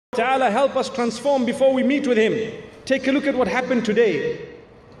Ta'ala help us transform before we meet with Him. Take a look at what happened today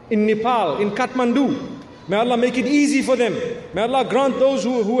in Nepal, in Kathmandu. May Allah make it easy for them. May Allah grant those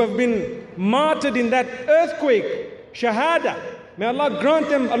who have been martyred in that earthquake, shahada. May Allah grant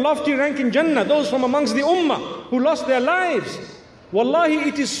them a lofty rank in Jannah, those from amongst the ummah who lost their lives. Wallahi,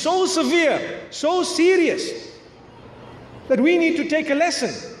 it is so severe, so serious, that we need to take a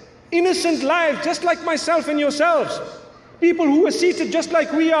lesson. Innocent lives, just like myself and yourselves. People who were seated just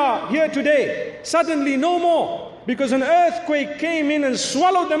like we are here today, suddenly no more, because an earthquake came in and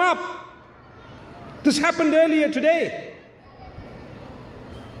swallowed them up. This happened earlier today.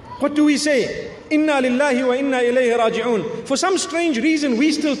 What do we say? Inna lillahi wa inna ilayhi raji'un. For some strange reason,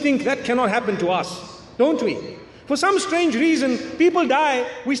 we still think that cannot happen to us, don't we? For some strange reason, people die,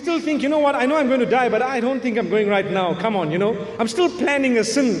 we still think, you know what, I know I'm going to die, but I don't think I'm going right now. Come on, I'm still planning a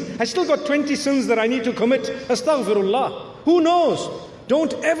sin. I still got 20 sins that I need to commit. Astaghfirullah. Who knows?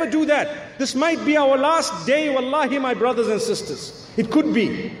 Don't ever do that. This might be our last day, wallahi, my brothers and sisters. It could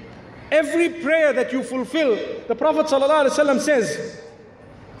be. Every prayer that you fulfill, the Prophet ﷺ says,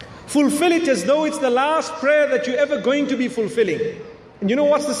 fulfill it as though it's the last prayer that you're ever going to be fulfilling. And you know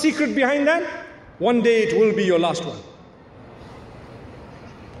what's the secret behind that? One day it will be your last one.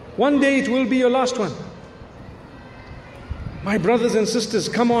 One day it will be your last one. My brothers and sisters,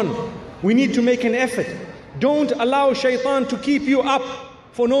 come on. We need to make an effort. Don't allow shaitan to keep you up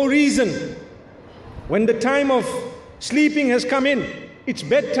for no reason. When the time of sleeping has come in, it's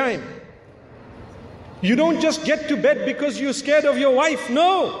bedtime. You don't just get to bed because you're scared of your wife.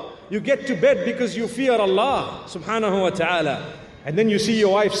 No, you get to bed because you fear Allah subhanahu wa ta'ala. And then you see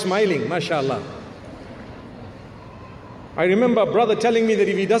your wife smiling, mashallah. I remember a brother telling me that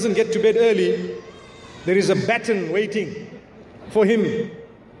if he doesn't get to bed early, there is a baton waiting for him.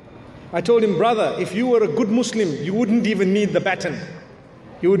 I told him, brother, if you were a good Muslim, you wouldn't even need the baton.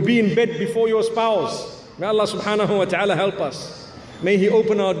 You would be in bed before your spouse. May Allah subhanahu wa ta'ala help us. May He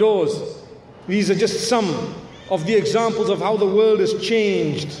open our doors. These are just some of the examples of how the world has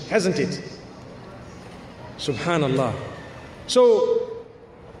changed, hasn't it? Subhanallah. So,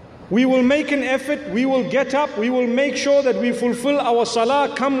 we will make an effort, we will get up, we will make sure that we fulfill our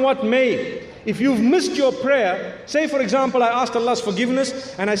salah come what may. If you've missed your prayer, say for example, I asked Allah's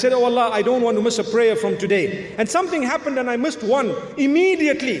forgiveness and I said, oh Allah, I don't want to miss a prayer from today. And something happened and I missed one.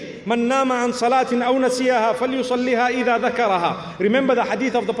 Immediately, man nama an salatin aw nasiyaha falyusalliha idha dhakaraha. Remember the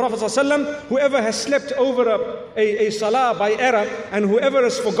hadith of the Prophet ﷺ, whoever has slept over a salah by error and whoever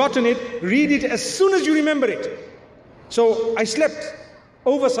has forgotten it, read it as soon as you remember it. So I slept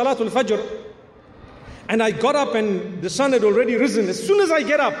over Salatul Fajr and I got up and the sun had already risen. As soon as I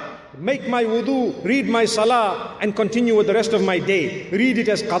get up, make my wudu, read my salah and continue with the rest of my day. Read it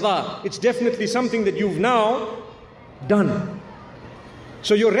as qada. It's definitely something that you've now done.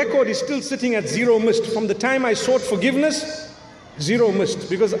 So your record is still sitting at 0 missed. From the time I sought forgiveness, 0 missed,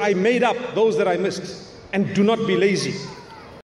 because I made up those that I missed. And do not be lazy.